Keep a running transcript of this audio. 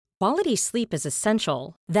Quality sleep is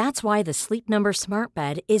essential. That's why the Sleep Number Smart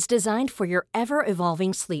Bed is designed for your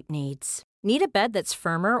ever-evolving sleep needs. Need a bed that's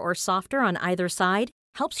firmer or softer on either side?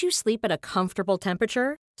 Helps you sleep at a comfortable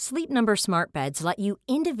temperature? Sleep Number Smart Beds let you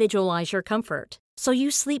individualize your comfort, so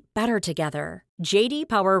you sleep better together. J.D.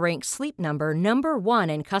 Power ranks Sleep Number number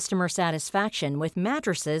 1 in customer satisfaction with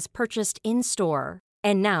mattresses purchased in-store.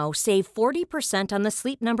 And now, save 40% on the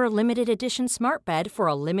Sleep Number Limited Edition Smart Bed for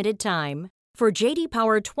a limited time. For J.D.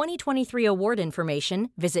 Power 2023 award information,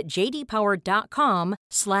 visit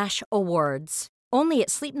jdpower.com/awards. Only at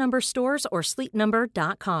Sleep Number stores or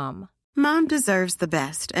sleepnumber.com. Mom deserves the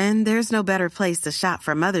best, and there's no better place to shop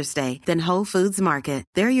for Mother's Day than Whole Foods Market.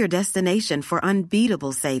 They're your destination for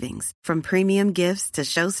unbeatable savings, from premium gifts to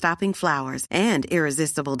show-stopping flowers and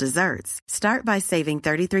irresistible desserts. Start by saving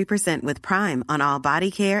 33% with Prime on all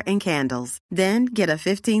body care and candles. Then get a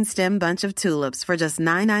 15-stem bunch of tulips for just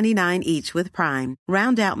 $9.99 each with Prime.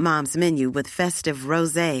 Round out Mom's menu with festive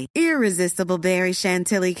rosé, irresistible berry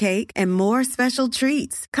chantilly cake, and more special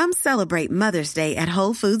treats. Come celebrate Mother's Day at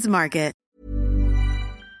Whole Foods Market.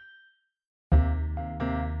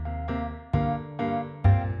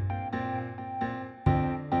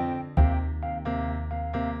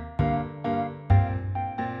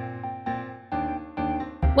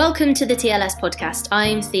 Welcome to the TLS podcast.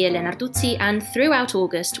 I'm Thea Lenarduzzi, and throughout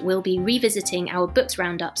August we'll be revisiting our books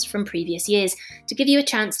roundups from previous years to give you a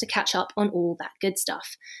chance to catch up on all that good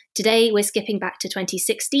stuff. Today we're skipping back to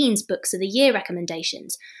 2016's Books of the Year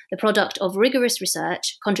recommendations, the product of rigorous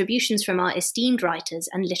research, contributions from our esteemed writers,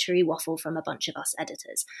 and literary waffle from a bunch of us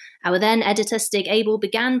editors. Our then editor Stig Abel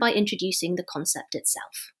began by introducing the concept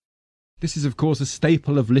itself. This is, of course, a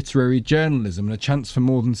staple of literary journalism and a chance for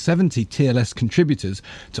more than 70 TLS contributors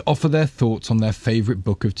to offer their thoughts on their favourite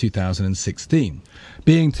book of 2016.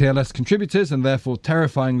 Being TLS contributors and therefore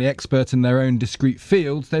terrifyingly expert in their own discrete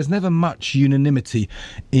fields, there's never much unanimity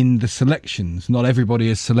in the selections. Not everybody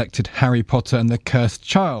has selected Harry Potter and the Cursed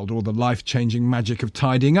Child or the life-changing magic of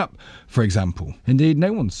tidying up, for example. Indeed,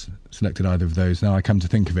 no one's selected either of those, now I come to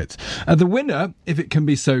think of it. The winner, if it can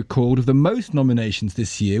be so called, of the most nominations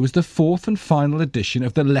this year was the fourth and final edition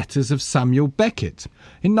of the Letters of Samuel Beckett.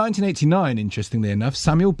 In 1989, interestingly enough,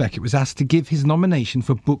 Samuel Beckett was asked to give his nomination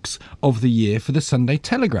for Books of the Year for the Sunday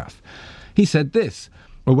Telegraph. He said this: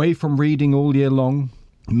 "Away from reading all year long,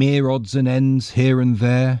 mere odds and ends here and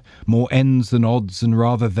there, more ends than odds and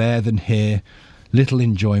rather there than here, little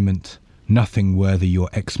enjoyment, nothing worthy your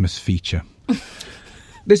Xmas feature."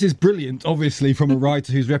 This is brilliant, obviously, from a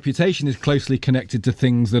writer whose reputation is closely connected to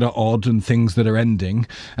things that are odd and things that are ending.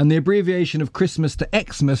 And the abbreviation of Christmas to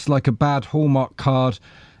Xmas, like a bad Hallmark card,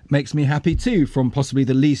 makes me happy too, from possibly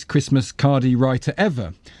the least Christmas cardy writer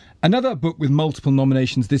ever. Another book with multiple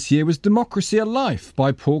nominations this year was Democracy A Life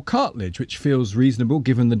by Paul Cartledge, which feels reasonable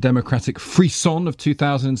given the democratic frisson of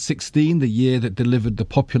 2016, the year that delivered the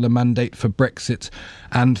popular mandate for Brexit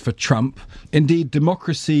and for Trump. Indeed,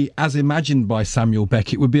 democracy as imagined by Samuel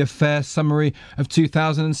Beckett would be a fair summary of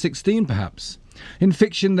 2016, perhaps. In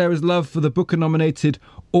fiction, there is love for the Booker-nominated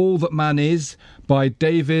All That Man Is by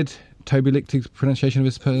David... Toby Lichtig's pronunciation of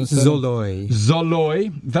his person?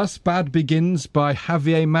 Zoloi. Thus Bad Begins by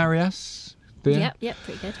Javier Marias. Yep,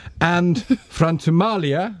 pretty good. And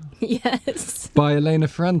Frantumalia. Yes. By Elena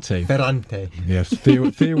Ferrante. Yes,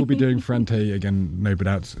 Thea will be doing Ferrante again, no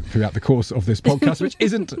doubt, throughout the course of this podcast, which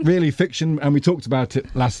isn't really fiction, and we talked about it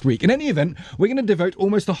last week. In any event, we're going to devote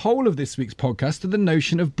almost the whole of this week's podcast to the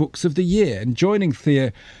notion of Books of the Year. And joining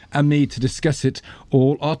Thea and me to discuss it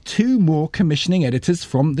all are two more commissioning editors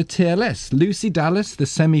from the TLS. Lucy Dallas, the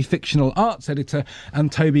semi-fictional arts editor,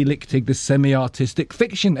 and Toby Lichtig, the semi-artistic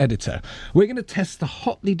fiction editor. We're going to test the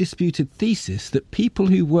hotly disputed thesis that people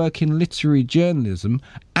who work in literary journalism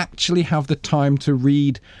actually have the time to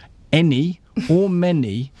read any or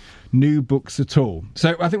many new books at all.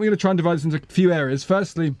 So I think we're going to try and divide this into a few areas.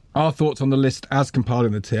 Firstly, our thoughts on the list as compiled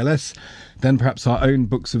in the TLS, then perhaps our own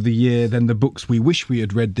books of the year, then the books we wish we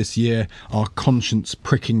had read this year, our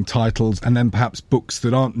conscience-pricking titles, and then perhaps books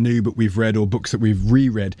that aren't new but we've read or books that we've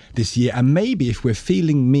reread this year, and maybe, if we're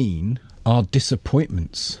feeling mean, our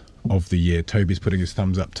disappointments of the year. Toby's putting his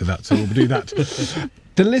thumbs up to that, so we'll do that.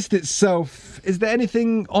 The list itself, is there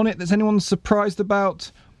anything on it that's anyone surprised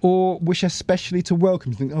about or wish especially to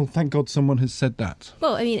welcome? You think, oh, thank God someone has said that.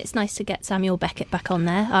 Well, I mean, it's nice to get Samuel Beckett back on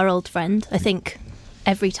there, our old friend. I think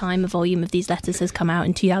every time a volume of these letters has come out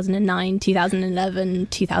in 2009, 2011,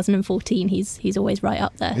 2014, he's always right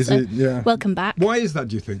up there. So yeah. Welcome back. Why is that,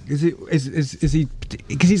 do you think? Is he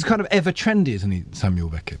because he's kind of ever trendy, isn't he, Samuel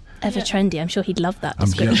Beckett? Ever trendy. I'm sure he'd love that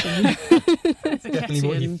description. Definitely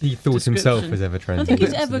what he thought himself was ever trending. I think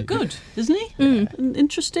he's ever good, isn't he?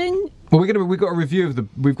 Interesting. Well, we've got a review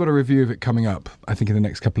of it coming up, I think, in the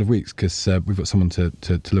next couple of weeks, because we've got someone to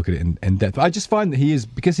look at it in depth. But I just find that he is,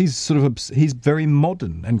 because he's he's very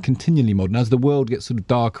modern and continually modern as the world gets sort of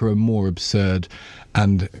darker and more absurd,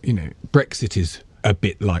 and Brexit is a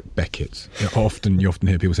bit like Beckett. You often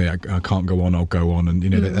hear people say, I can't go on, I'll go on. And,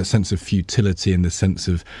 that sense of futility and the sense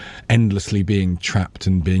of endlessly being trapped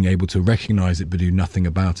and being able to recognise it but do nothing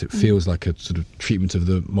about it feels like a sort of treatment of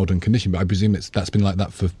the modern condition. But I presume that's been like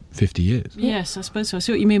that for 50 years. Yes, I suppose so. I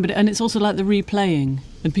see what you mean. And it's also like the replaying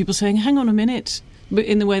and people saying, hang on a minute. But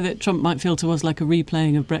in the way that Trump might feel to us like a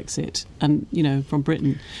replaying of Brexit. And, from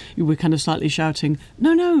Britain, we're kind of slightly shouting,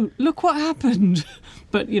 no, look what happened.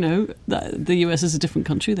 But, the US is a different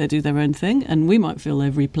country. They do their own thing. And we might feel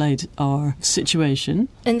they've replayed our situation.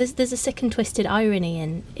 And there's a sick and twisted irony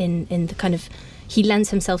in the kind of... He lends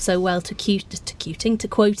himself so well to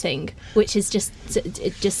quoting, which is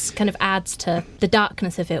just kind of adds to the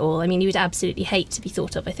darkness of it all. I mean, you would absolutely hate to be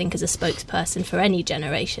thought of, I think, as a spokesperson for any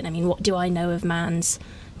generation. I mean, what do I know of man's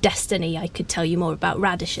destiny? I could tell you more about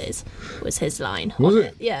radishes, was his line. Was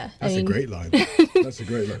it? Yeah. That's a great line. That's a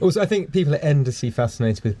great line. Also, I think people are endlessly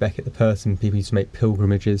fascinated with Beckett the person. People used to make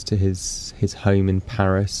pilgrimages to his home in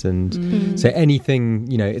Paris, and so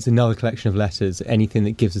anything, it's another collection of letters. Anything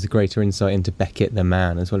that gives us a greater insight into Beckett the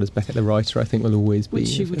man as well as Beckett the writer, I think, will always be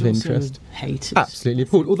of interest. Hate absolutely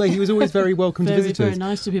appalled. Although he was always very welcome to visitors. Very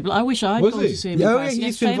nice to people. I wish I'd gone to see him.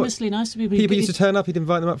 He's famously nice to people. People used to turn up. He'd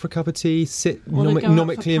invite them up for a cup of tea, sit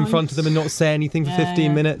nomically in front of them and not say anything for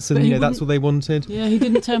 15 minutes, and that's what they wanted. Yeah, he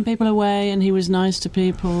didn't turn people away, and he was nice to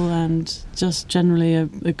people, and just generally a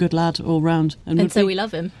good lad all round. And so we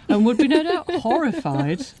love him. And would be no doubt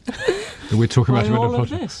horrified. We're talking about him in all a of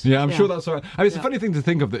this. Yeah, I'm sure that's all right. I mean, it's a funny thing to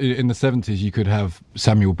think of that in the 70s you could have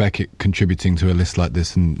Samuel Beckett contributing to a list like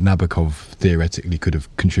this, and Nabokov theoretically could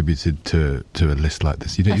have contributed to a list like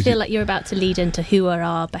this. I feel like you're about to lead into who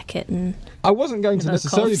are Beckett and... I wasn't going to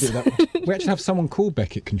necessarily do that. We actually have someone called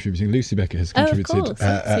Beckett contributing. Lucy Beckett has contributed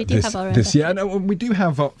so we do have our own this year. And we do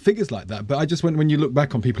have figures like that. But I just when you look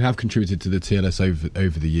back on people who have contributed to the TLS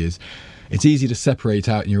over the years, it's easy to separate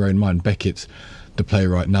out in your own mind Beckett, the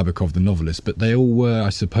playwright, Nabokov, the novelist. But they all were, I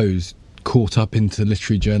suppose, caught up into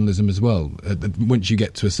literary journalism as well. Once you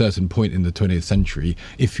get to a certain point in the 20th century,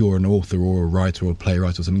 if you're an author or a writer or a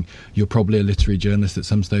playwright or something, you're probably a literary journalist at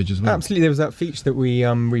some stage as well. Absolutely. There was that feature that we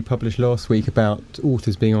republished last week about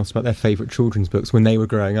authors being asked about their favourite children's books when they were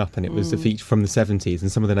growing up, and it was a feature from the 70s,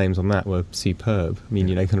 and some of the names on that were superb. I mean,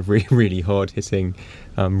 kind of really, really hard-hitting,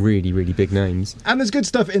 really, really big names. And there's good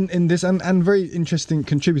stuff in this, and very interesting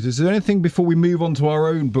contributors. Is there anything before we move on to our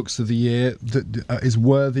own books of the year that is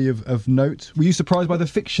worthy of note? Were you surprised by the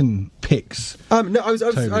fiction picks? No, I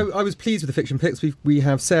was pleased with the fiction picks. We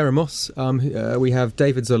have Sarah Moss, we have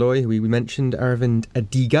David Zoloy, who we mentioned, Aravind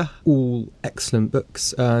Adiga, all excellent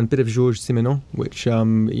books, and a bit of Georges Simenon, which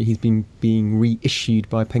he's been being reissued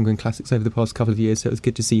by Penguin Classics over the past couple of years, so it was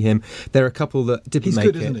good to see him. There are a couple that didn't make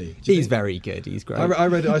it. He's good, isn't he? He's very good. He's great.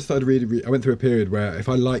 I started reading. I went through a period where if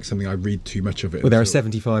I like something, I read too much of it. Well, there are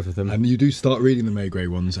 75 of them, and you do start reading the Maigret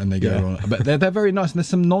ones, and they go on. But they're very nice. And there's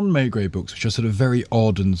some non-Maigret books which are sort of very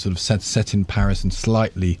odd and sort of set in Paris and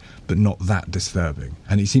slightly, but not that disturbing.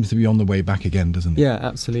 And he seems to be on the way back again, doesn't he? Yeah,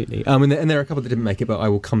 absolutely. And there are a couple that didn't make it, but I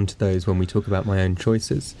will come to those when we talk about my own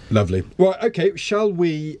choices. Lovely. Well, okay. Shall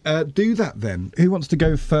we do that then? Who wants to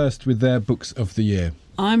go first with their books of the year?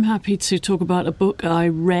 I'm happy to talk about a book I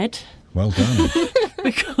read. Well done.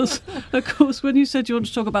 Because, of course, when you said you want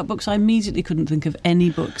to talk about books, I immediately couldn't think of any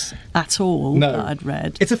books at all that I'd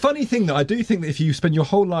read. It's a funny thing, though. I do think that if you spend your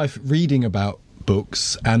whole life reading about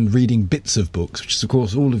books and reading bits of books, which is, of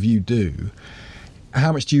course, all of you do,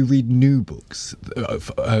 how much do you read new books, sort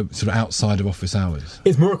of outside of office hours?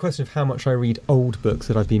 It's more a question of how much I read old books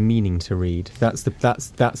that I've been meaning to read. That's the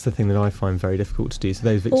thing that I find very difficult to do. So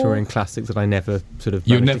those Victorian classics that I never sort of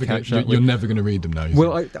you're never going to read them now.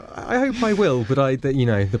 Well, I hope I will, but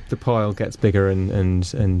the pile gets bigger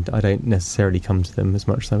and I don't necessarily come to them as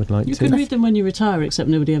much as I would like to. You can read them when you retire, except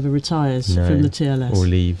nobody ever retires from the TLS or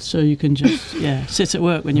leaves. So you can just sit at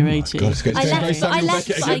work when you're 80. God, I left,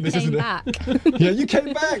 but I came back. Yeah, you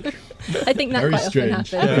came back. I think that quite often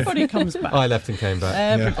happens. Everybody comes back. I left and came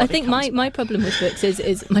back. I think my problem with books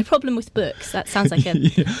is my problem with books. That sounds like a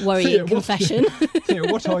worrying confession.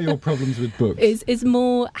 What are your problems with books? Is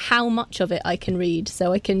more how much of it I can read.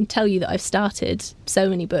 So I can tell you that I've started so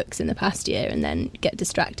many books in the past year and then get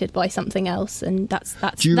distracted by something else, and that's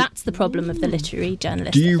the problem of the literary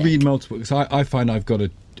journalist. Do you read multiple books? I find I've got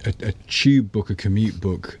a tube book, a commute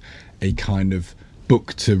book, a kind of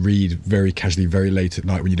book to read very casually, very late at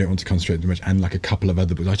night when you don't want to concentrate too much, and like a couple of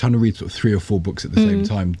other books. I try to read sort of 3 or 4 books at the same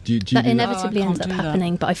time. Do you that do inevitably that? ends up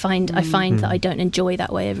happening, but I find that I don't enjoy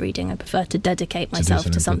that way of reading. I prefer to dedicate myself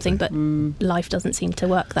to something, but life doesn't seem to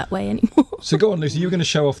work that way anymore. So go on, Lucy, you were going to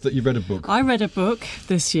show off that you've read a book. I read a book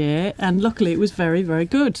this year, and luckily it was very, very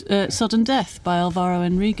good. Sudden Death by Alvaro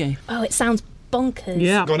Enrique. Oh, it sounds bonkers.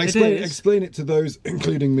 Yeah, Go on, explain it to those,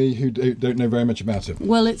 including me, who don't know very much about it.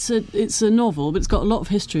 Well, it's a novel, but it's got a lot of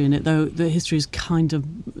history in it, though the history is kind of,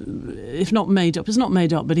 if not made up, it's not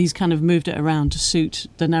made up, but he's kind of moved it around to suit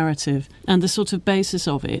the narrative. And the sort of basis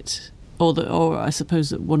of it, or I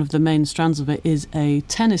suppose that one of the main strands of it, is a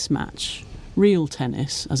tennis match, real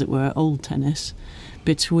tennis, as it were, old tennis,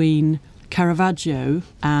 between Caravaggio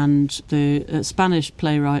and the Spanish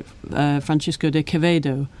playwright Francisco de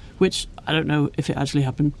Quevedo, which I don't know if it actually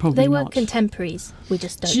happened. Probably they were not. Contemporaries. We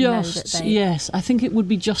just don't know that they. Yes, I think it would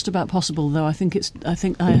be just about possible. Though I think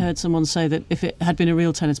I heard someone say that if it had been a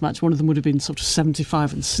real tennis match, one of them would have been sort of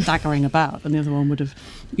 75 and staggering about, and the other one would have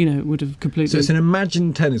completely. So it's an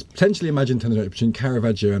potentially imagined tennis match between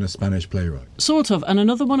Caravaggio and a Spanish playwright. Sort of, and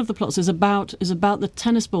another one of the plots is about the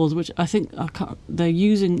tennis balls, which I think they're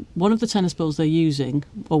using. One of the tennis balls they're using,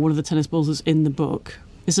 or one of the tennis balls that's in the book,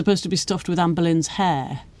 is supposed to be stuffed with Anne Boleyn's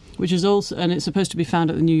hair, which is also, and it's supposed to be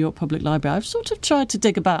found at the New York Public Library. I've sort of tried to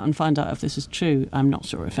dig about and find out if this is true. I'm not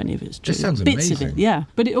sure if any of it's true. This sounds Bits amazing. of it, yeah.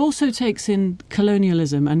 But it also takes in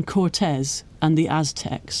colonialism and Cortez and the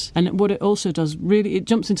Aztecs. And what it also does, really, it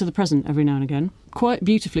jumps into the present every now and again. Quite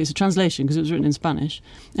beautifully. It's a translation because it was written in Spanish.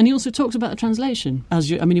 And he also talks about the translation.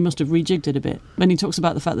 He must have rejigged it a bit. And he talks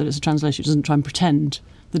about the fact that it's a translation. He doesn't try and pretend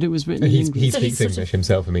that it was written in English. He speaks English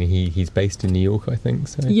himself. I mean, he's based in New York, I think.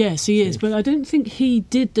 So. Yes, he is, but I don't think he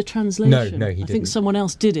did the translation. No, he didn't. I think someone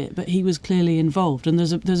else did it, but he was clearly involved. And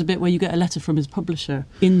there's a bit where you get a letter from his publisher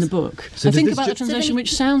in the book. So I think about the translation,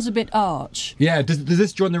 which sounds a bit arch. Yeah, does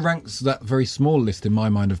this join the ranks of that very small list in my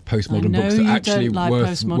mind of postmodern books that are actually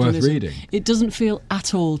worth reading? It doesn't feel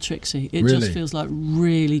at all tricksy. It Really? just feels like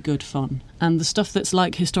really good fun. And the stuff that's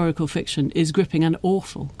like historical fiction is gripping and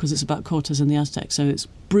awful because it's about Cortez and the Aztecs, so it's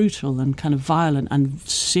brutal and kind of violent and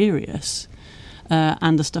serious.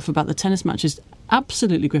 And the stuff about the tennis match is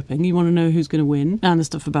absolutely gripping. You want to know who's going to win. And the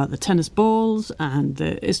stuff about the tennis balls, and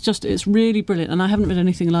it's really brilliant. And I haven't read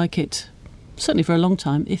anything like it, certainly for a long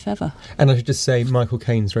time, if ever. And I should just say, Michael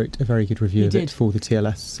Keynes wrote a very good review of it for the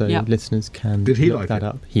TLS, so listeners can look that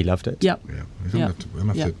up. He loved it. Yep. Yeah, I'm going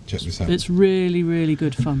to have to check this out. It's really, really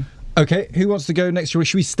good fun. Okay, who wants to go next?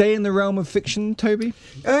 Should we stay in the realm of fiction, Toby?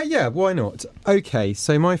 Yeah, why not? Okay,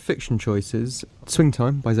 so my fiction choices: Swing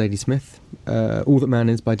Time by Zadie Smith, All That Man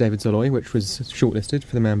Is by David Zoloi, which was shortlisted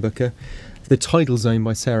for the Man Booker, The Tidal Zone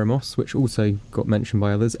by Sarah Moss, which also got mentioned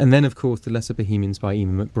by others, and then, of course, The Lesser Bohemians by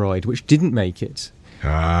Emma McBride, which didn't make it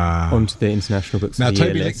onto the International Books of the Year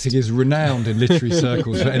Toby list. Lichtig is renowned in literary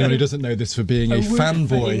circles, for anyone who doesn't know this, for being a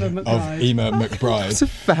fanboy of Emma McBride. It's a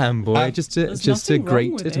fanboy, just a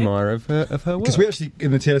great admirer of her work. Because we actually, in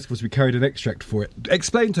the TLS course, we carried an extract for it.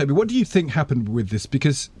 Explain, Toby, what do you think happened with this?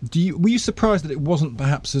 Because were you surprised that it wasn't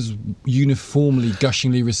perhaps as uniformly,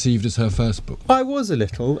 gushingly received as her first book? I was a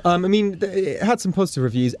little. It had some positive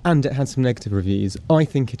reviews and it had some negative reviews. I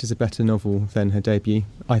think it is a better novel than her debut.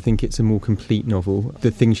 I think it's a more complete novel.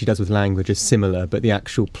 The things she does with language is similar, but the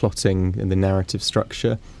actual plotting and the narrative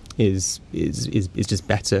structure is just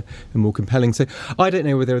better and more compelling. So I don't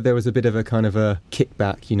know whether there was a bit of a kind of a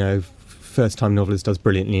kickback, first-time novelist does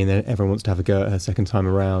brilliantly and then everyone wants to have a go at her second time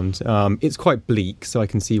around. It's quite bleak, so I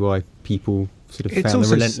can see why people sort of found the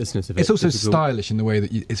relentlessness of it. It's also stylish in the way that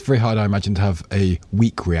it's very hard, I imagine, to have a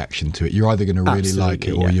weak reaction to it. You're either going to really like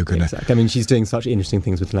it or you're going to... Exactly. I mean, she's doing such interesting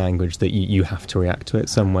things with language that you have to react to it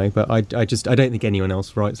some way, but I don't think anyone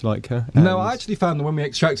else writes like her. No, I actually found that when we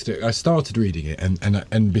extracted it, I started reading it,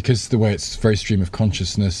 and because the way it's very stream of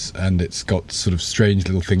consciousness and it's got sort of strange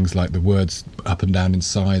little things like the words up and down in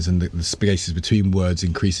size and the spaces between words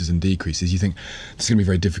increases and decreases, you think it's going to be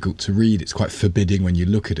very difficult to read. It's quite forbidding when you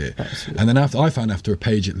look at it. Absolutely. And then I found after a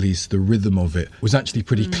page at least the rhythm of it was actually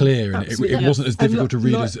pretty clear, and it wasn't as difficult to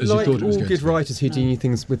read as you thought it was going to be. Like all good writers who do new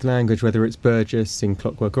things with language, whether it's Burgess in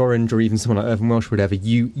Clockwork Orange or even someone like Irvine Welsh or whatever,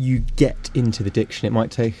 you get into the diction. It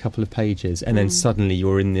might take a couple of pages and then suddenly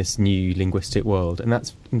you're in this new linguistic world, and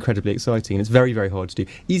that's incredibly exciting, and it's very, very hard to do.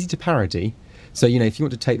 Easy to parody. So, if you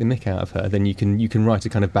want to take the mick out of her, then you can write a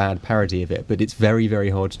kind of bad parody of it, but it's very, very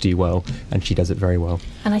hard to do well, and she does it very well.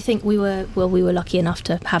 And I think we were lucky enough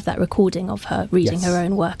to have that recording of her reading her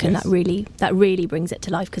own work, and that really brings it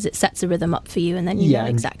to life, because it sets a rhythm up for you, and then you know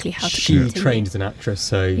exactly how to continue. She trained as an actress,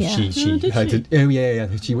 so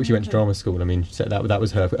she went to drama school. I mean, that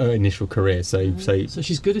was her initial career. So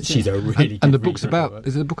she's good at it. She's a really and the book's about.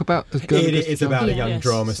 Is it a book about? It's about a young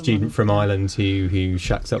drama student from Ireland who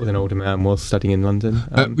shacks up with an older man while studying in London.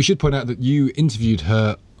 We should point out that you interviewed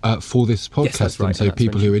her for this podcast, yes, that's right, and so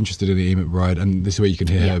people who are interested in the Enid McBride, and this is where you can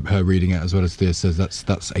hear her reading it, as well as Thea says,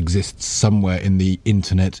 that exists somewhere in the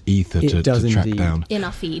internet ether to track down. In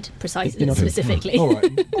our feed, precisely, specifically. All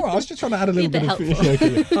right. I was just trying to add a little bit of...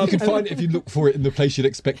 You can find it if you look for it in the place you'd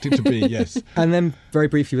expect it to be, yes. And then, very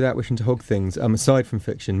briefly, without wishing to hog things, aside from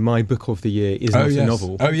fiction, my book of the year is not a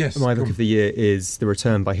novel. Oh, yes. My book of the year is The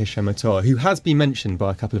Return by Hisham Attar, who has been mentioned by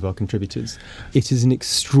a couple of our contributors. It is an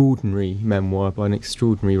extraordinary memoir by an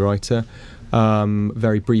extraordinary writer.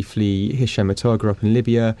 Very briefly, Hisham Attar grew up in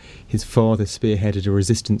Libya. His father spearheaded a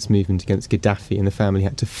resistance movement against Gaddafi, and the family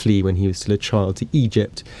had to flee when he was still a child to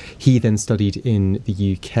Egypt. He then studied in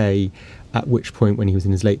the UK, at which point, when he was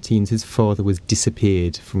in his late teens, his father was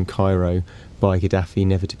disappeared from Cairo by Gaddafi,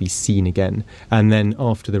 never to be seen again. And then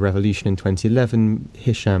after the revolution in 2011,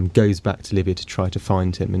 Hisham goes back to Libya to try to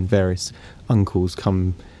find him, and various uncles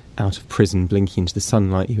come out of prison blinking into the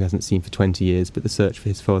sunlight he hasn't seen for 20 years, but the search for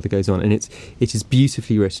his father goes on, and it is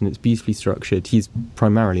beautifully written, it's beautifully structured. He's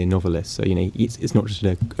primarily a novelist, so it's not just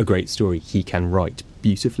a great story, he can write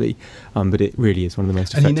beautifully, but it really is one of the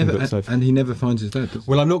most effective books I've... And he never finds his dad.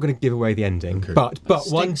 Well, I'm not going to give away the ending, okay. but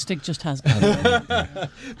Stig just has.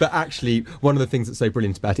 But actually, one of the things that's so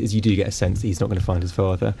brilliant about it is you do get a sense that he's not going to find his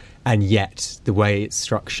father, and yet the way it's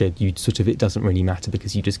structured, it doesn't really matter,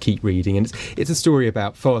 because you just keep reading, and it's a story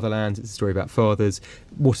about fatherland, it's a story about fathers,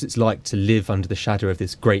 what it's like to live under the shadow of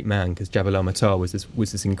this great man, because Jabal al-Mattar was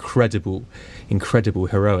this incredible,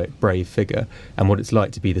 heroic, brave figure, and what it's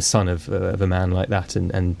like to be the son of a man like that,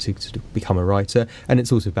 and to sort of become a writer. And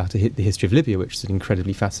it's also about the history of Libya, which is an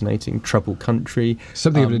incredibly fascinating, troubled country.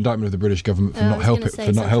 Something of an indictment of the British government for not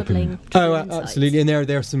helping. Oh, absolutely. And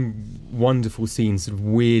there are some wonderful scenes, sort of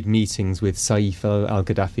weird meetings with Saif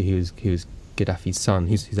al-Gaddafi, who's Gaddafi's son,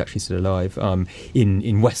 who's actually still alive,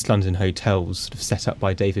 in West London hotels, sort of set up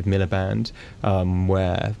by David Miliband,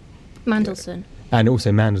 where Mandelson. And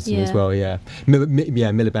also Mandelson as well, yeah.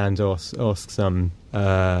 Miliband asks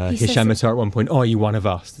Hisham Attar at one point, "Are you one of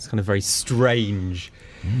us?" It's kind of very strange.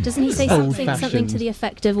 Doesn't he say something to the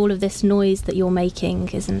effect of all of this noise that you're making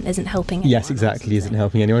isn't helping anyone? Yes, exactly, isn't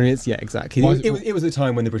helping anyone. Exactly. It was a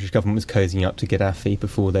time when the British government was cozying up to Gaddafi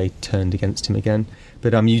before they turned against him again.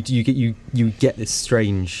 But you get this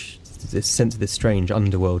sense of this strange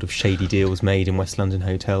underworld of shady deals made in West London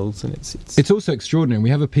hotels, and it's also extraordinary. We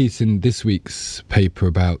have a piece in next week's paper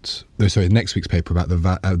about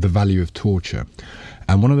the value of torture,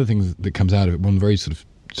 and one of the things that comes out of it, one very sort of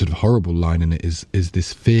horrible line in it is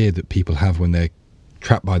this fear that people have when they're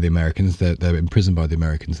trapped by the Americans, they're imprisoned by the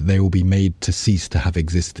Americans, they will be made to cease to have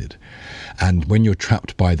existed. And when you're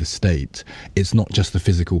trapped by the state, it's not just the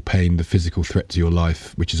physical pain, the physical threat to your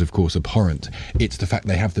life, which is of course abhorrent, it's the fact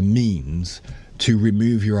they have the means to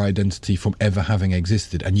remove your identity from ever having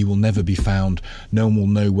existed, and you will never be found, no one will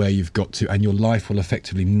know where you've got to, and your life will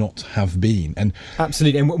effectively not have been. And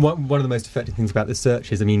absolutely, and one of the most effective things about the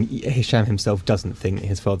search is, I mean, Hisham himself doesn't think that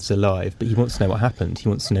his father's alive, but he wants to know what happened. He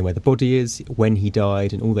wants to know where the body is, when he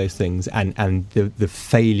died, and all those things, and the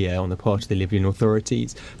failure on the part of the Libyan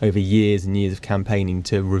authorities over years and years of campaigning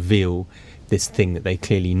to reveal this thing that they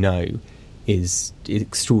clearly know is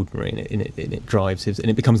extraordinary, and it drives his, and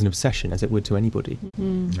it becomes an obsession, as it would to anybody.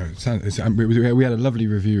 We had a lovely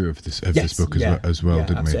review of this book as well,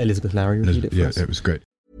 didn't we? Elizabeth Lowry reviewed it for us. Yeah, it was great.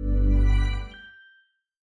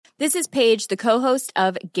 This is Paige, the co-host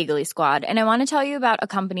of Giggly Squad, and I want to tell you about a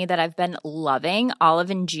company that I've been loving,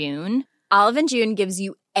 Olive & June. Olive & June gives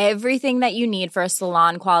you everything that you need for a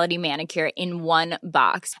salon-quality manicure in one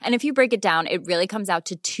box. And if you break it down, it really comes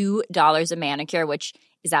out to $2 a manicure, which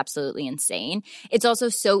is absolutely insane. It's also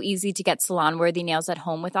so easy to get salon-worthy nails at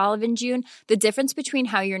home with Olive & June. The difference between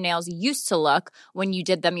how your nails used to look when you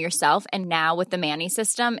did them yourself and now with the Mani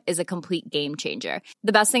system is a complete game changer.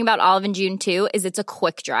 The best thing about Olive & June, too, is it's a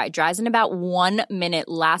quick dry. Dries in about 1 minute,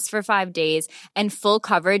 lasts for 5 days, and full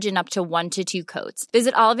coverage in up to 1 to 2 coats.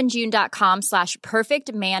 Visit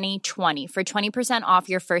oliveandjune.com/perfectmani20 for 20% off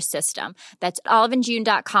your first system. That's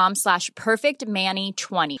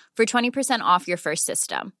oliveandjune.com/perfectmani20 for 20% off your first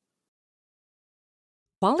system.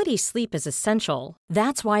 Quality sleep is essential.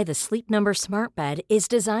 That's why the Sleep Number Smart Bed is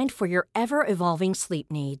designed for your ever-evolving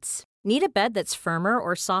sleep needs. Need a bed that's firmer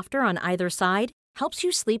or softer on either side? Helps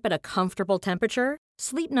you sleep at a comfortable temperature?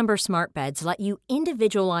 Sleep Number Smart Beds let you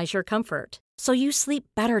individualize your comfort, so you sleep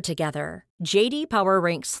better together. J.D. Power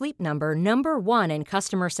ranks Sleep Number number 1 in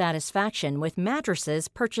customer satisfaction with mattresses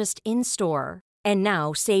purchased in-store. And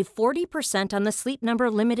now, save 40% on the Sleep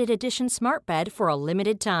Number Limited Edition Smart Bed for a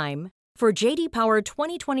limited time. For J.D. Power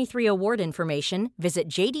 2023 award information, visit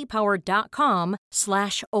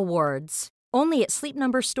jdpower.com/awards. Only at Sleep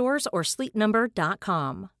Number stores or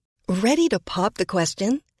sleepnumber.com. Ready to pop the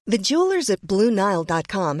question? The jewelers at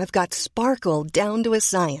BlueNile.com have got sparkle down to a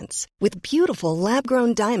science with beautiful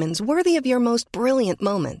lab-grown diamonds worthy of your most brilliant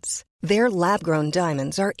moments. Their lab-grown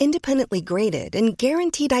diamonds are independently graded and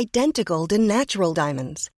guaranteed identical to natural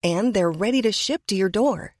diamonds, and they're ready to ship to your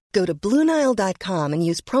door. Go to BlueNile.com and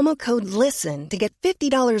use promo code LISTEN to get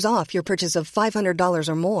 $50 off your purchase of $500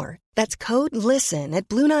 or more. That's code LISTEN at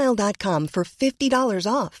BlueNile.com for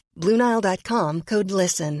 $50 off. BlueNile.com, code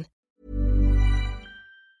LISTEN.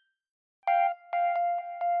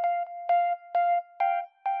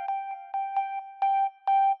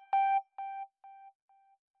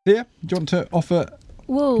 Yeah, do you want to offer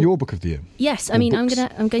your book of the year? Yes, I mean, I'm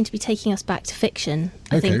going to be taking us back to fiction,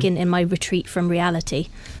 I think, in my retreat from reality.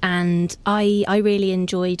 And I really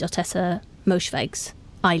enjoyed Ottessa Moshfegh's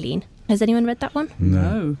Eileen. Has anyone read that one?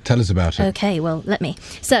 No. Tell us about it. Okay, well, let me.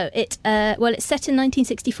 So, it's set in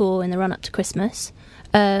 1964 in the run-up to Christmas.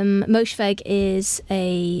 Moshfegh is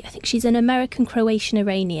I think she's an American Croatian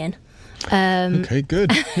Iranian. Okay,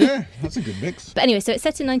 good. Yeah, that's a good mix. But anyway, so it's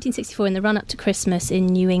set in 1964 in the run-up to Christmas in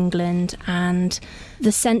New England, and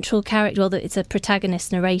the central character, well, it's a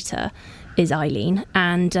protagonist narrator, is Eileen,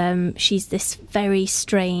 and she's this very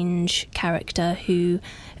strange character who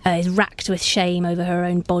is racked with shame over her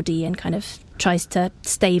own body and kind of tries to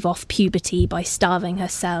stave off puberty by starving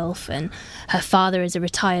herself, and her father is a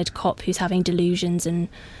retired cop who's having delusions and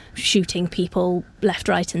shooting people left,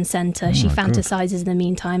 right and centre. She fantasises in the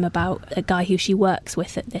meantime about a guy who she works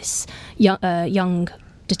with at this young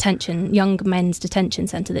men's detention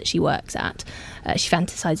centre that she works at. She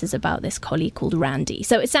fantasises about this colleague called Randy.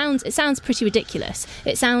 So it sounds pretty ridiculous.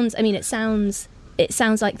 It sounds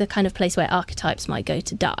like the kind of place where archetypes might go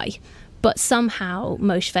to die, but somehow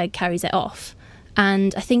Moshfegh carries it off,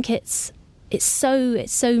 and I think it's so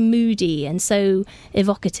moody and so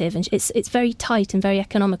evocative, and it's very tight and very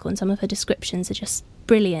economical, and some of her descriptions are just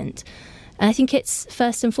brilliant. And I think it's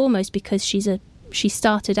first and foremost because she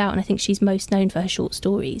started out, and I think she's most known for her short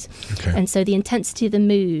stories. Okay. And so the intensity of the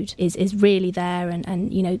mood is really there,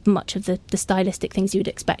 and you know, much of the stylistic things you would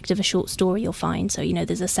expect of a short story you'll find. So, you know,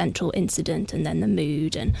 there's a central incident and then the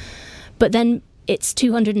mood, but then it's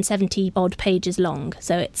 270 odd pages long,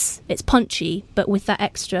 so it's punchy, but with that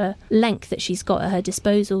extra length that she's got at her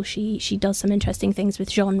disposal, she does some interesting things with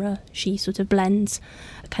genre. She sort of blends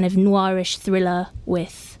a kind of noirish thriller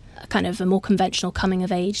with a kind of a more conventional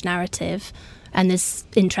coming-of-age narrative, and there's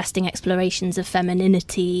interesting explorations of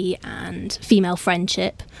femininity and female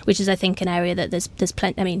friendship, which is, I think, an area that there's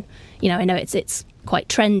plenty. I mean, you know, I know it's quite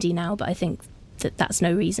trendy now, but I think that's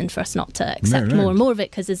no reason for us not to accept more and more of it,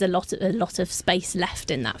 because there's a lot of space left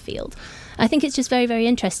in that field. I think it's just very, very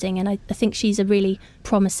interesting, and I think she's a really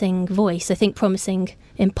promising voice. I think promising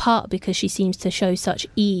in part because she seems to show such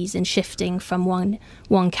ease in shifting from one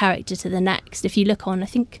character to the next. If you look on, I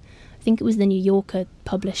think it was the New Yorker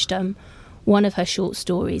published one of her short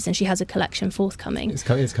stories, and she has a collection forthcoming. It's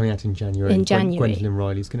coming out in January. Gwendolyn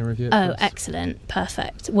Riley's going to review it. Oh, excellent.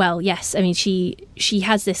 Perfect. Well, yes, I mean, she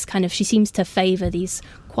has this kind of, she seems to favour these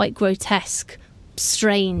quite grotesque,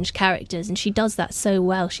 strange characters, and she does that so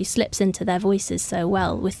well. She slips into their voices so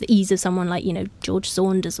well with the ease of someone like, you know, George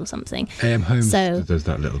Saunders or something. A.M. Holmes does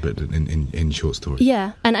that a little bit in short stories.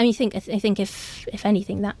 Yeah, and I mean, I think if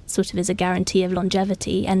anything, that sort of is a guarantee of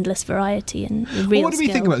longevity, endless variety, and real what do we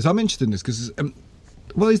think about this? I'm interested in this because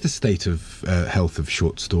what is the state of health of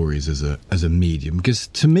short stories as a medium? Because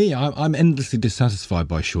to me, I'm endlessly dissatisfied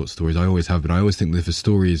by short stories. I always have been. I always think that if a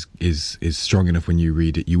story is strong enough when you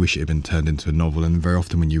read it, you wish it had been turned into a novel. And very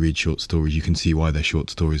often when you read short stories, you can see why they're short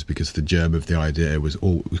stories, because the germ of the idea was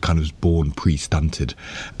born pre-stunted,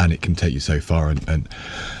 and it can take you so far and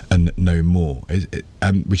no more.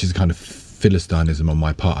 Which is a kind of Philistinism on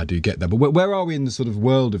my part. I do get that, but where are we in the sort of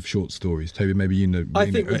world of short stories, Toby? Maybe you know. I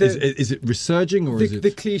think is it resurging, or is it? The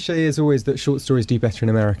cliche is always that short stories do better in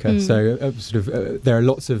America. So there are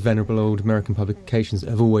lots of venerable old American publications that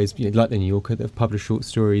have always, like the New Yorker, that have published short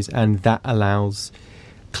stories, and that allows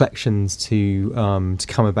collections to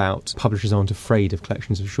come about. Publishers aren't afraid of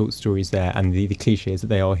collections of short stories there, and the cliches that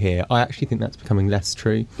they are here. I actually think that's becoming less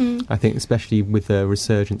true. I think especially with the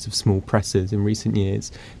resurgence of small presses in recent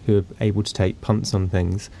years who are able to take punts on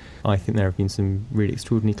things, I think there have been some really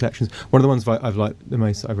extraordinary collections. One of the ones I've liked the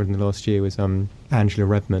most I've read in the last year was Angela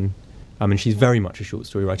Redman. And she's very much a short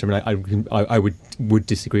story writer. I would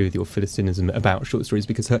disagree with your philistinism about short stories,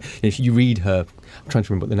 because you read her. I'm trying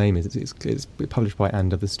to remember what the name is. It's published by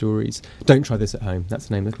And Other Stories. Don't Try This at Home. That's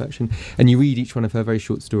the name of the collection. And you read each one of her very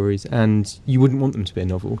short stories, and you wouldn't want them to be a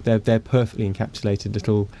novel. They're perfectly encapsulated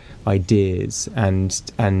little ideas, and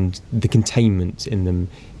the containment in them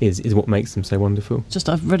is what makes them so wonderful. Just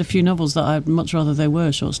I've read a few novels that I'd much rather they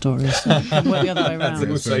were short stories. So the other way around.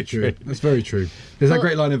 That's very true. That's very true. There's that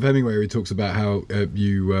great line of Hemingway where he talks about how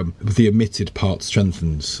the omitted part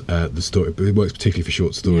strengthens the story. It works particularly for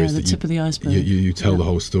short stories. Yeah, the tip of the iceberg. You tell the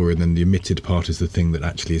whole story, and then the omitted part is the thing that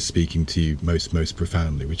actually is speaking to you most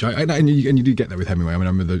profoundly. Which and you do get that with Hemingway. I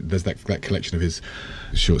remember there's that collection of his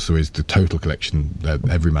short stories, the total collection,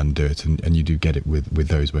 Every Man Do It, and you do get it with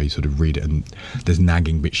those where you sort of read it and there's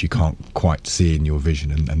nagging bits you can't quite see in your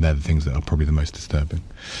vision, and they're the things that are probably the most disturbing.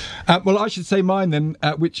 Well, I should say mine then,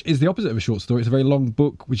 which is the opposite of a short story. It's a very long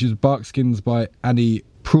book, which is Barkskins by Annie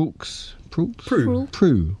Proulx.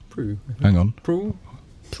 Proulx? Hang on. Proulx.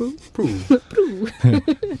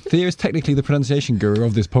 Thea is technically the pronunciation guru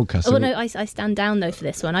of this podcast. Oh, no, I stand down, though, for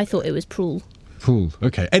this one. I thought it was Proulx. Prue.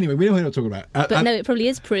 Okay. Anyway, we know what we're not talking about. But no, it probably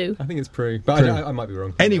is Prue. I think it's Prue, but Prue. I might be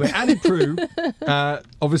wrong. Anyway, Annie Proulx,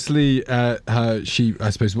 obviously, I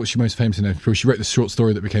suppose what she's most famous in is she wrote the short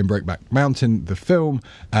story that became Brokeback Mountain, the film,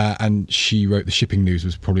 and she wrote The Shipping News,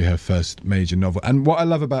 was probably her first major novel. And what I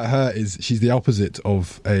love about her is she's the opposite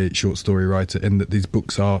of a short story writer in that this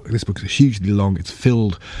book is hugely long. It's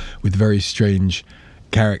filled with very strange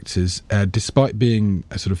characters. Despite being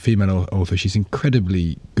a sort of female author, she's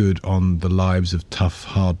incredibly good on the lives of tough,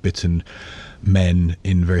 hard-bitten men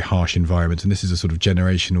in very harsh environments. And this is a sort of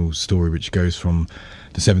generational story which goes from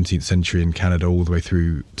the 17th century in Canada all the way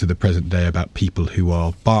through to the present day, about people who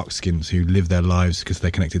are barkskins, who live their lives because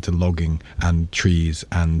they're connected to logging and trees.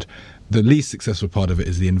 And the least successful part of it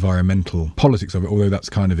is the environmental politics of it, although that's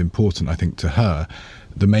kind of important, I think, to her.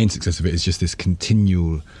 The main success of it is just this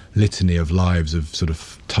continual litany of lives of sort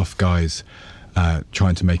of tough guys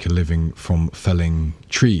trying to make a living from felling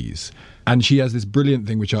trees. And she has this brilliant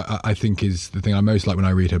thing, which I think is the thing I most like when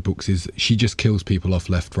I read her books, is she just kills people off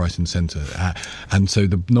left, right and centre. And so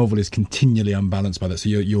the novel is continually unbalanced by that. So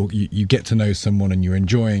you get to know someone and you're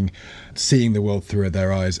enjoying seeing the world through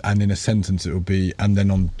their eyes, and in a sentence it will be, and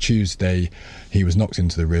then on Tuesday he was knocked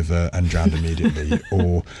into the river and drowned immediately,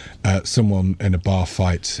 or someone in a bar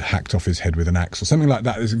fight hacked off his head with an axe, or something like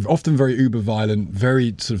that. It's often very uber violent,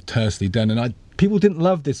 very sort of tersely done, and people didn't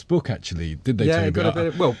love this book, actually, did they? Yeah, it got a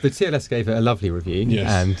bit. Well, the TLS gave it a lovely review, yes.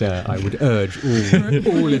 And I would urge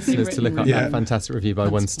all listeners to look up that fantastic review by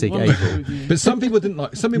one Stig Abel. But some people didn't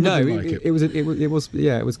like. Some people didn't like it. It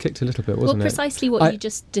was kicked a little bit, wasn't it? Well, precisely what you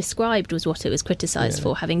just described was what it was criticised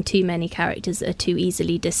for: having too many characters that are too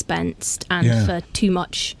easily dispensed, and for too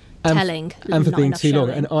much telling, and for being too showing.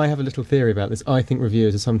 long. And I have a little theory about this. I think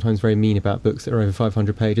reviewers are sometimes very mean about books that are over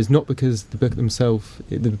 500 pages, not because the book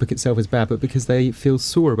itself is bad, but because they feel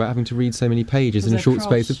sore about having to read so many pages in a short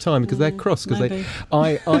space of time, because they're cross. Because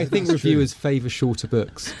I think reviewers favour shorter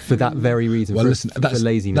books for that very reason. Well, listen, for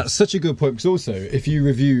laziness. That's such a good point, because also if you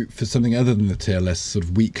review for something other than the TLS sort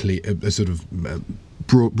of weekly,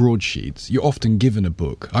 broadsheets, you're often given a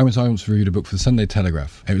book. I once reviewed a book for the Sunday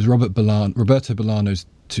Telegraph. It was Roberto Bolaño's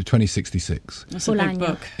 2066. That's a big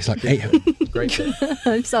book. It's like 800. Great book.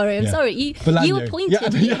 I'm sorry. You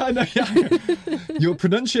appointed me. Yeah, I know. Your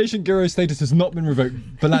pronunciation guru status has not been revoked.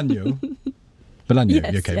 Bolaño,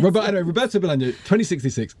 yes, okay. Yes. Roberto Bolaño,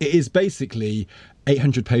 2066. It is basically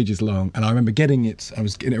 800 pages long, and I remember getting it.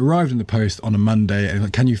 It arrived in the post on a Monday, and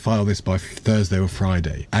like, can you file this by Thursday or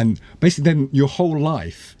Friday? And basically, then your whole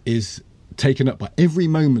life is taken up by every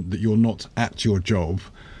moment that you're not at your job.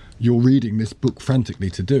 You're reading this book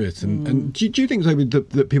frantically to do it, and do you think, Toby,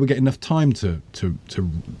 that people get enough time to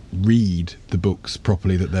read the books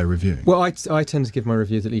properly that they're reviewing? Well, I tend to give my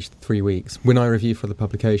reviews at least 3 weeks. When I review for the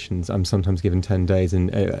publications, I'm sometimes given 10 days,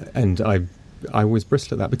 and I always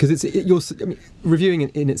bristle at that, because reviewing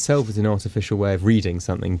in itself is an artificial way of reading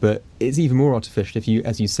something, but it's even more artificial if you,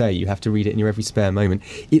 as you say, you have to read it in your every spare moment.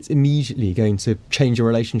 It's immediately going to change your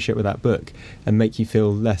relationship with that book and make you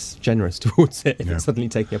feel less generous towards it if it's suddenly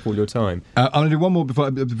taking up all your time. I'm going to do one more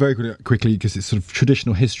before, very quickly, because it's sort of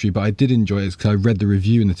traditional history, but I did enjoy it because I read the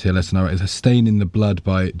review in the TLS, and it's A Stain in the Blood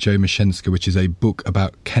by Joe Mashenska, which is a book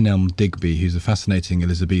about Kenelm Digby, who's a fascinating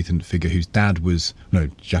Elizabethan figure whose dad was,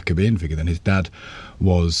 Jacobean figure then, his dad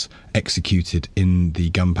was executed in the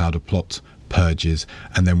Gunpowder Plot purges,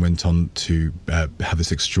 and then went on to have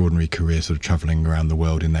this extraordinary career sort of travelling around the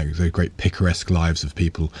world in their great picaresque lives of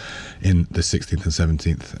people in the 16th and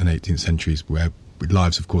 17th and 18th centuries, where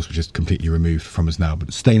lives, of course, were just completely removed from us now.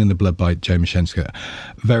 But Stain in the Blood by Joe Mashenska,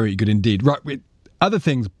 very good indeed. Right, with other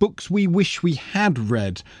things, books we wish we had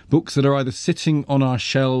read, books that are either sitting on our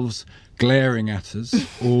shelves glaring at us,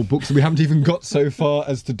 or books that we haven't even got so far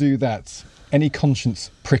as to do that. Any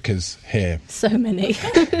conscience prickers here? So many.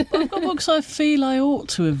 I've got books I feel I ought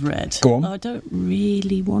to have read. Go on. I don't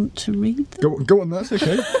really want to read them. Go on, that's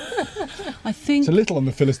okay. I think it's a little on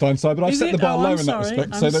the Philistine side, but I've set the bar low in that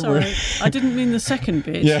respect, so don't worry. I didn't mean the second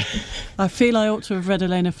bit. Yeah. I feel I ought to have read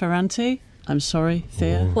Elena Ferrante. I'm sorry,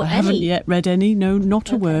 Thea. Or I haven't yet read any. No,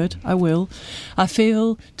 not a word. I will. I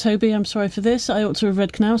feel, Toby, I'm sorry for this. I ought to have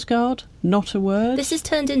read Knausgaard. Not a word. This has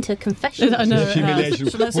turned into a confession. I know.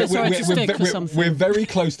 Humiliation. So let's say sorry to stick or something. We're very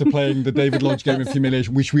close to playing the David Lodge game of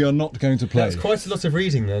humiliation, which we are not going to play. That's quite a lot of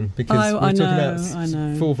reading then, because we're talking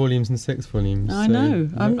about 4 volumes and 6 volumes. I know.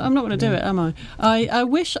 I'm not going to do it, am I? I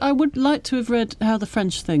wish I would like to have read How the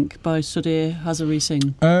French Think by Sudhir Hazari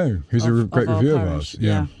Singh. Oh, who's a great reviewer of ours.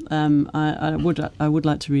 Yeah. I would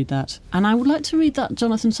like to read that, and I would like to read that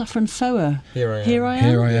Jonathan Safran Foer. Here I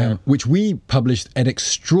am, which we published an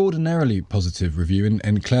extraordinarily positive review,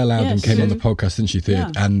 and Claire Loudon came on the podcast, didn't she,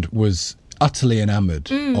 Thea, and was utterly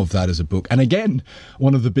enamoured of that as a book. And again,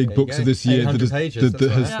 one of the big books of this year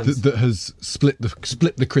that has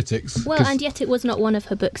split the critics. Well, and yet it was not one of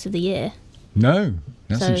her books of the year. No.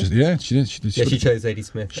 That's interesting. Yeah, she did. She chose Zadie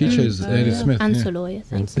Smith. She chose Zadie Smith. And Soloy,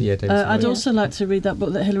 I think. I'd also like to read that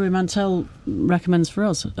book that Hilary Mantel recommends for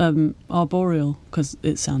us, Arboreal, because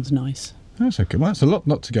it sounds nice. That's okay. Well, that's a lot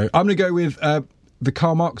not to go. I'm going to go with the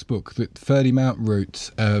Karl Marx book that Ferdy Mount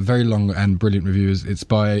wrote, very long and brilliant reviews. It's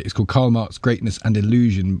called Karl Marx, Greatness and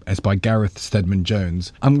Illusion. It's by Gareth Stedman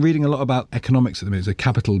Jones. I'm reading a lot about economics at the minute. It's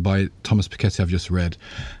Capital by Thomas Piketty I've just read.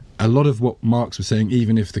 A lot of what Marx was saying,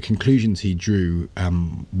 even if the conclusions he drew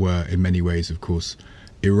were in many ways, of course,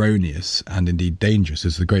 erroneous and indeed dangerous,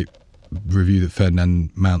 as the great review that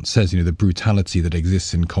Ferdinand Mount says, the brutality that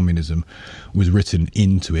exists in communism was written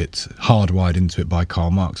into it, hardwired into it by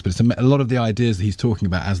Karl Marx. But it's a lot of the ideas that he's talking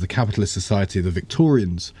about as the capitalist society of the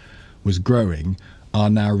Victorians was growing are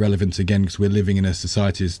now relevant again, because we're living in a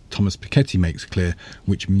society, as Thomas Piketty makes clear,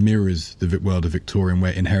 which mirrors the world of Victorian,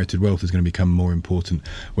 where inherited wealth is going to become more important,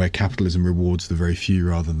 where capitalism rewards the very few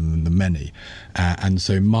rather than the many. And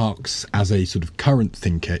so Marx, as a sort of current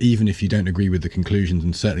thinker, even if you don't agree with the conclusions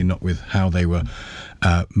and certainly not with how they were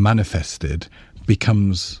manifested,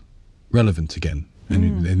 becomes relevant again.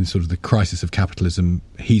 And in sort of the crisis of capitalism,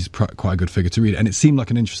 he's quite a good figure to read. And it seemed like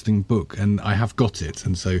an interesting book, and I have got it.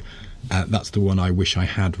 And so that's the one I wish I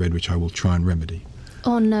had read, which I will try and remedy.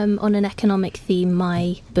 On an economic theme,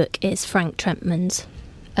 my book is Frank Trentman's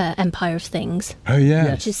Empire of Things. Oh,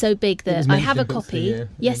 yeah. Which is so big that I have a copy.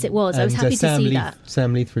 Yes, it was. I was happy to see that.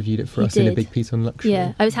 Sam Leith reviewed it for us in a big piece on luxury.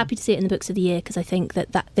 Yeah, I was happy to see it in the books of the year, because I think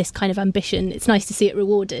that this kind of ambition, it's nice to see it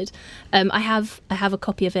rewarded. I have a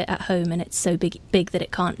copy of it at home, and it's so big that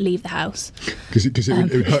it can't leave the house. Because it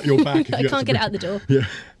would hurt your back. I can't get it out the door. Yeah.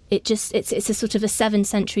 It's a sort of a 7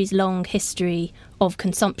 centuries long history of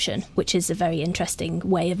consumption, which is a very interesting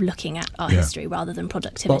way of looking at our history rather than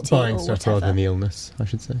productivity buying or stuff whatever. rather than the illness, I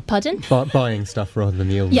should say. Pardon? Buying stuff rather than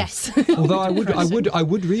the illness. Yes. Although I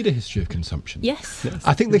would read a history of consumption. Yes.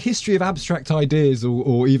 I think the history of abstract ideas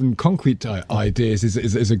or even concrete ideas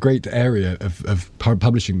is a great area of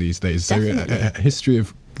publishing these days. Definitely. So a history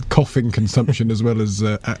of coughing consumption as well as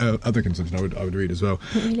other consumption I would read as well.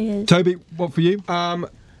 It really is. Toby, what for you?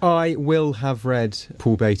 I will have read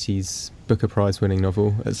Paul Beatty's Booker Prize-winning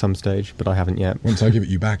novel at some stage, but I haven't yet. Once I give it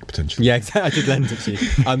you back, potentially. Yeah, exactly. I did lend it to you.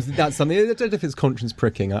 That's something. I don't know if it's conscience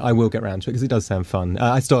pricking. I will get around to it because it does sound fun.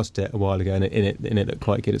 I started it a while ago, and it looked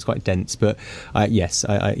quite good. It's quite dense, but yes,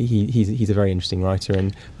 he's a very interesting writer,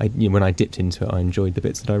 and when I dipped into it, I enjoyed the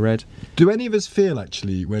bits that I read. Do any of us feel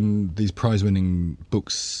actually when these prize-winning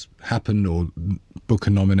books happen or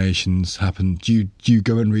Booker nominations happen, do you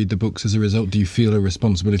go and read the books as a result? Do you feel a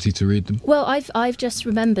responsibility to read them? Well, I've just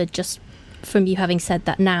remembered from you having said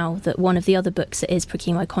that now, that one of the other books that is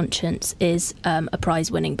pricking my conscience is a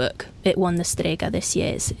prize-winning book. It won the Strega this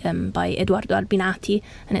year. It's by Edoardo Albinati,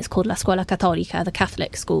 and it's called La Scuola Cattolica, the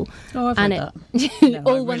Catholic School. Oh, I've read that.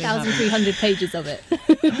 All 1,300 pages of it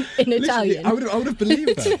in Italian. I would have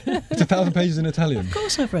believed that. It's 1,000 pages in Italian. Of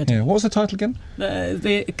course I've read it. Yeah. What was the title again?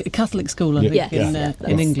 The Catholic School, I think,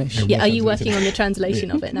 in English. Yeah, are you working on the translation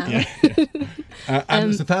of it now? And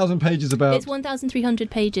it's 1,000 pages about... It's 1,300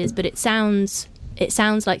 pages, but it sounds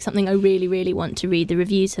like something I really, really want to read. The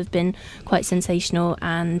reviews have been quite sensational,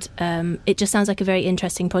 and it just sounds like a very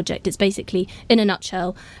interesting project. It's basically, in a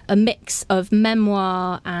nutshell, a mix of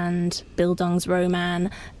memoir and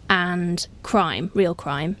Bildungsroman and crime, real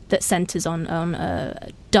crime, that centres on a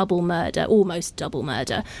double murder, almost double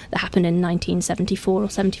murder, that happened in 1974 or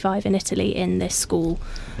 75 in Italy in this school.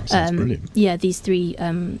 Sounds brilliant. Yeah, these three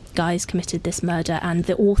guys committed this murder, and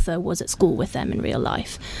the author was at school with them in real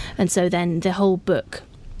life. And so then the whole book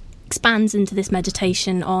expands into this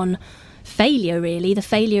meditation on failure, really, the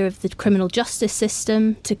failure of the criminal justice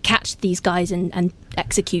system to catch these guys and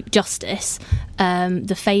execute justice,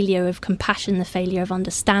 the failure of compassion, the failure of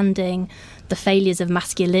understanding, the failures of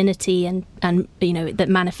masculinity and that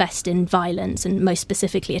manifest in violence, and most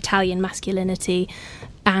specifically Italian masculinity.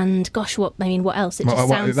 And gosh, what else? It just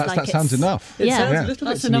sounds like that sounds enough. It sounds a little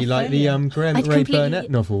bit to me like the Graham Ray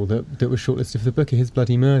Burnett novel that was shortlisted for the Booker, His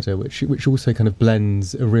Bloody Murder, which also kind of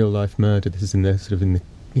blends a real life murder. This is in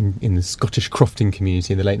the Scottish crofting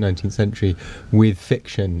community in the late 19th century with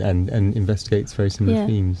fiction and investigates very similar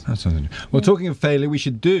themes. That sounds interesting. Well, talking of failure, we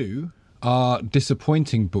should do our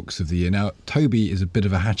disappointing books of the year. Now, Toby is a bit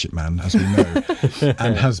of a hatchet man, as we know,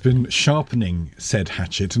 and has been sharpening said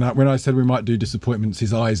hatchet. And when I said we might do disappointments,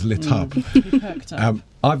 his eyes lit up.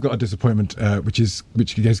 I've got a disappointment, which has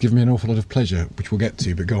given me an awful lot of pleasure, which we'll get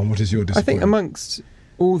to. But go on, what is your disappointment? I think amongst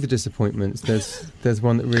all the disappointments, there's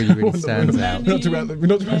one that really stands out. We're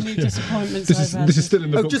not talking disappointments. This is still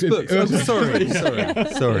in the book. Just books.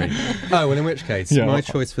 Sorry. Oh, well, in which case, my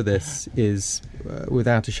choice for this is,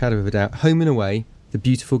 without a shadow of a doubt, Home and Away, The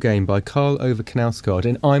Beautiful Game by Karl Ove Knausgaard.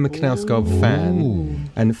 And I'm a Knausgaard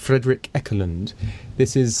fan. And Fredrik Ekelund.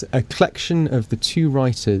 This is a collection of the two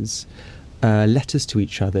writers' letters to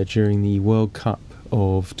each other during the World Cup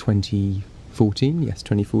of 2014.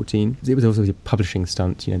 It was also a publishing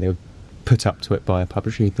stunt. They were put up to it by a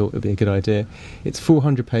publisher who thought it would be a good idea. It's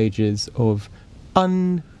 400 pages of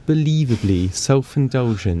unbelievably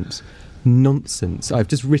self-indulgent nonsense. I've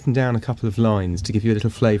just written down a couple of lines to give you a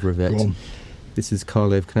little flavour of it. This is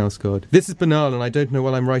Karl Ove Knausgaard. This is banal and I don't know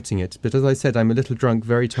while I'm writing it, but as I said, I'm a little drunk,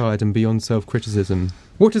 very tired and beyond self-criticism.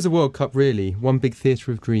 What is a World Cup really? One big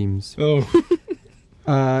theatre of dreams.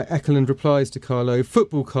 Ekelund replies to Karl Ove,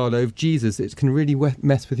 football, Karl Ove, Jesus, it can really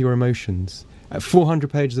mess with your emotions. 400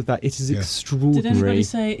 pages of that, it is extraordinary. Did everybody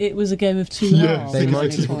say it was a game of two halves? They might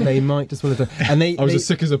just want to... And I was as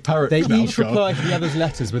sick as a parrot. They each reply to the other's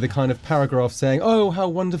letters with a kind of paragraph saying, oh, how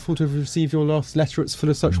wonderful to have received your last letter, it's full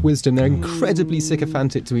of such wisdom. They're incredibly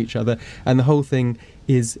sycophantic to each other, and the whole thing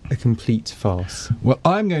is a complete farce. Well,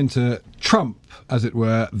 I'm going to trump, as it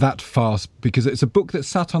were, that farce, because it's a book that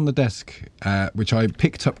sat on the desk, which I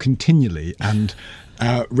picked up continually and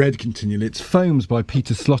read continually. It's Foams by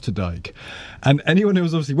Peter Sloterdijk. And anyone who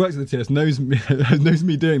obviously works at the TS knows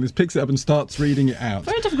me doing this, picks it up and starts reading it out.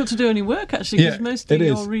 Very difficult to do any work, actually, because mostly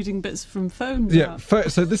you're reading bits from Foams.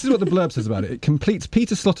 So this is what the blurb says about it. It completes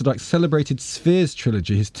Peter Sloterdijk's celebrated Spheres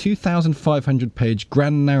trilogy, his 2,500-page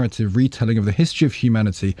grand narrative retelling of the history of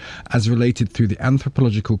humanity as related through the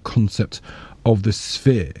anthropological concept of the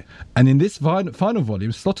sphere. And in this final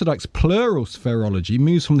volume, Sloterdijk's plural spherology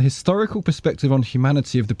moves from the historical perspective on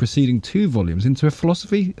humanity of the preceding two volumes into a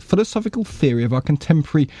philosophical theory of our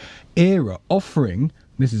contemporary era, offering,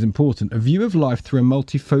 this is important, a view of life through a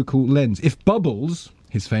multifocal lens. If Bubbles,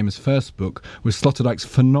 his famous first book, was Sloterdijk's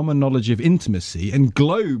phenomenology of intimacy, and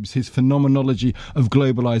Globes his phenomenology of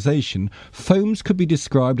globalisation, Foams could be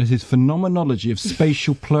described as his phenomenology of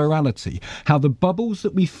spatial plurality, how the bubbles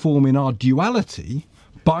that we form in our duality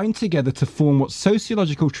bind together to form what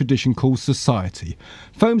sociological tradition calls society.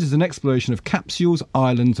 Foams is an exploration of capsules,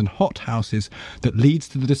 islands and hot houses that leads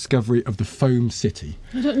to the discovery of the Foam City.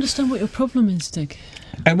 I don't understand what your problem is, Dick.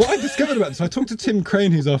 And what I discovered about this, I talked to Tim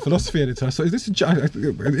Crane, who's our philosophy editor. I said, is this a joke?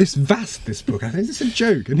 It's vast, this book. I said, is this a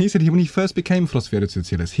joke? And he said when he first became philosophy editor at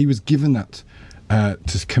TLS, he was given that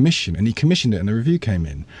to commission, and he commissioned it and the review came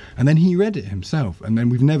in, and then he read it himself, and then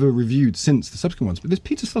we've never reviewed since the subsequent ones. But this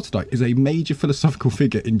Peter Sloterdijk is a major philosophical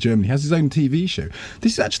figure in Germany. He has his own TV show.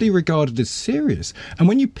 This is actually regarded as serious, and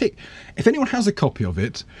when you pick, if anyone has a copy of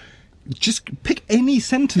it, just pick any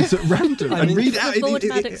sentence at random and read it out.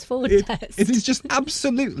 Maddox Ford test. It is just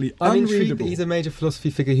absolutely I'm unreadable. intrigued that he's a major philosophy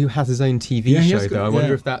figure who has his own TV show, though. I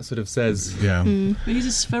wonder if that sort of says... Yeah. But he's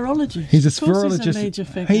a spherologist. He's a Of course spherologist. He's a major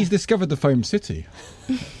figure. He's discovered the foam city.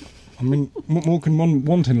 I mean, what more can one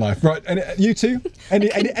want in life? Right, and you two?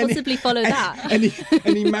 Possibly follow that.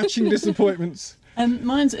 Any matching disappointments?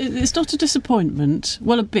 It's not a disappointment.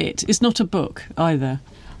 Well, a bit. It's not a book either.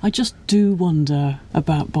 I just do wonder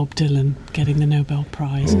about Bob Dylan getting the Nobel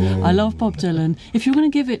Prize. Ooh. I love Bob Dylan. If you're going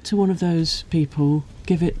to give it to one of those people,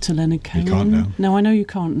 give it to Leonard Cohen. You can't now. No, I know you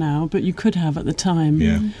can't now, but you could have at the time.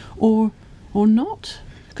 Yeah. Or not.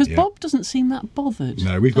 Because Bob doesn't seem that bothered.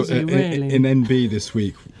 No, we've got really? in NB this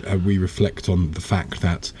week. We reflect on the fact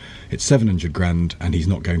that it's $700,000 and he's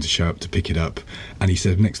not going to show up to pick it up. And he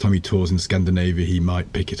said next time he tours in Scandinavia, he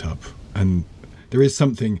might pick it up. And there is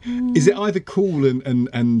something. Is it either cool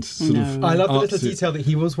and sort of? I love the little detail that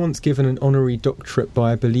he was once given an honorary doctorate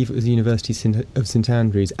by, I believe it was the University of St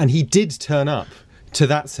Andrews, and he did turn up to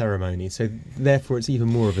that ceremony. So therefore, it's even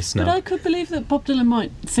more of a snub. But I could believe that Bob Dylan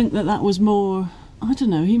might think that was more. I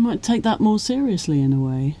don't know. He might take that more seriously in a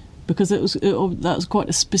way because that was quite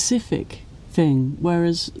a specific thing.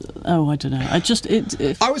 Whereas, I don't know.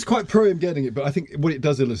 I was quite pro him getting it, but I think what it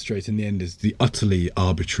does illustrate in the end is the utterly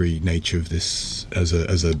arbitrary nature of this as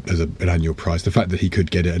an annual prize. The fact that he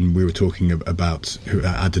could get it, and we were talking about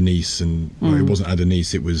Adonis, and it wasn't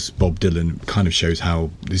Adonis, it was Bob Dylan. Kind of shows how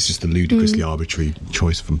it's just a ludicrously arbitrary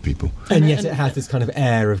choice from people. And yet it has this kind of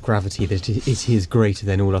air of gravity that it is greater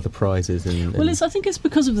than all other prizes. I think it's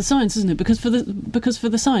because of the science, isn't it? Because for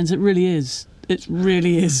the science, it really is. It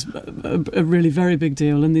really is a really very big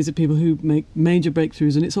deal, and these are people who make major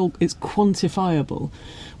breakthroughs, and it's quantifiable.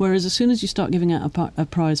 Whereas as soon as you start giving out a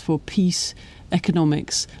prize for peace,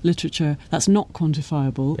 economics, literature, that's not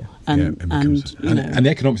quantifiable. And the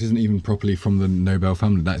economics isn't even properly from the Nobel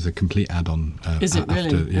family. That is a complete add-on. Is it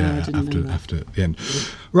really? After the end.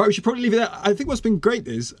 Right, we should probably leave it there. I think what's been great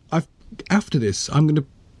is after this, I'm going to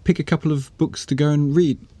pick a couple of books to go and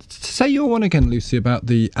read. Say your one again, Lucy, about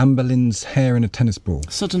the Anne Boleyn's hair in a tennis ball.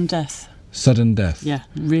 Sudden Death. Yeah,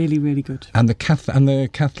 really, really good. And the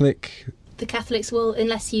Catholic. The Catholics will,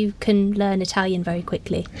 unless you can learn Italian very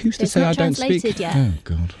quickly. Who's to say I don't speak? Yet. Oh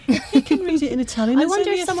God! You can read it in Italian. I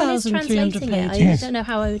wonder if someone is translating it. I don't know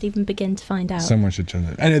how I would even begin to find out. Someone should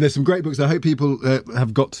translate. Anyway, there's some great books. I hope people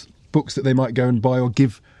have got books that they might go and buy or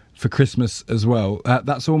give for Christmas as well.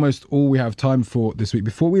 That's almost all we have time for this week.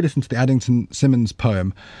 Before we listen to the Addington Symonds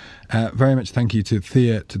poem, very much thank you to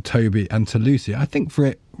Thea, to Toby and to Lucy, I think,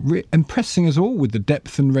 for impressing us all with the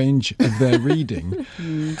depth and range of their reading.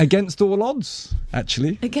 Against all odds,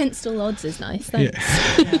 actually. Against all odds is nice, thanks. Yeah,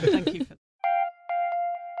 thank you for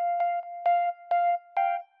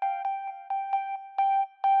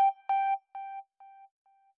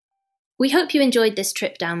We hope you enjoyed this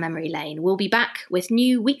trip down memory lane. We'll be back with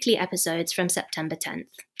new weekly episodes from September 10th.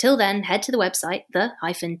 Till then, head to the website,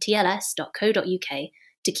 the-tls.co.uk,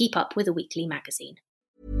 to keep up with the weekly magazine.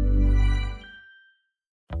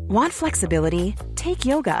 Want flexibility? Take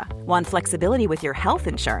yoga. Want flexibility with your health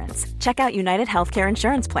insurance? Check out United Healthcare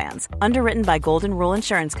Insurance Plans. Underwritten by Golden Rule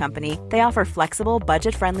Insurance Company, they offer flexible,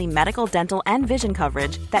 budget-friendly medical, dental, and vision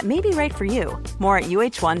coverage that may be right for you. More at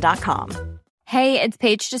uh1.com. Hey, it's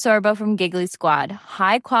Paige DeSorbo from Giggly Squad.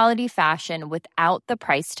 High quality fashion without the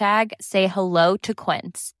price tag. Say hello to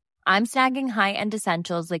Quince. I'm snagging high-end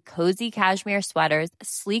essentials like cozy cashmere sweaters,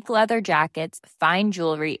 sleek leather jackets, fine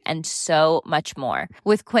jewelry, and so much more.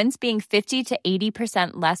 With Quince being 50 to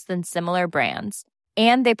 80% less than similar brands.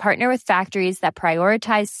 And they partner with factories that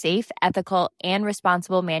prioritize safe, ethical, and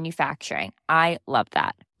responsible manufacturing. I love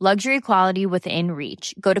that. Luxury quality within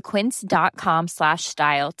reach. Go to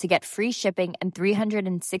quince.com/style to get free shipping and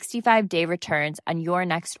 365-day returns on your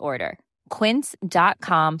next order.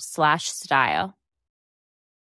 Quince.com/style.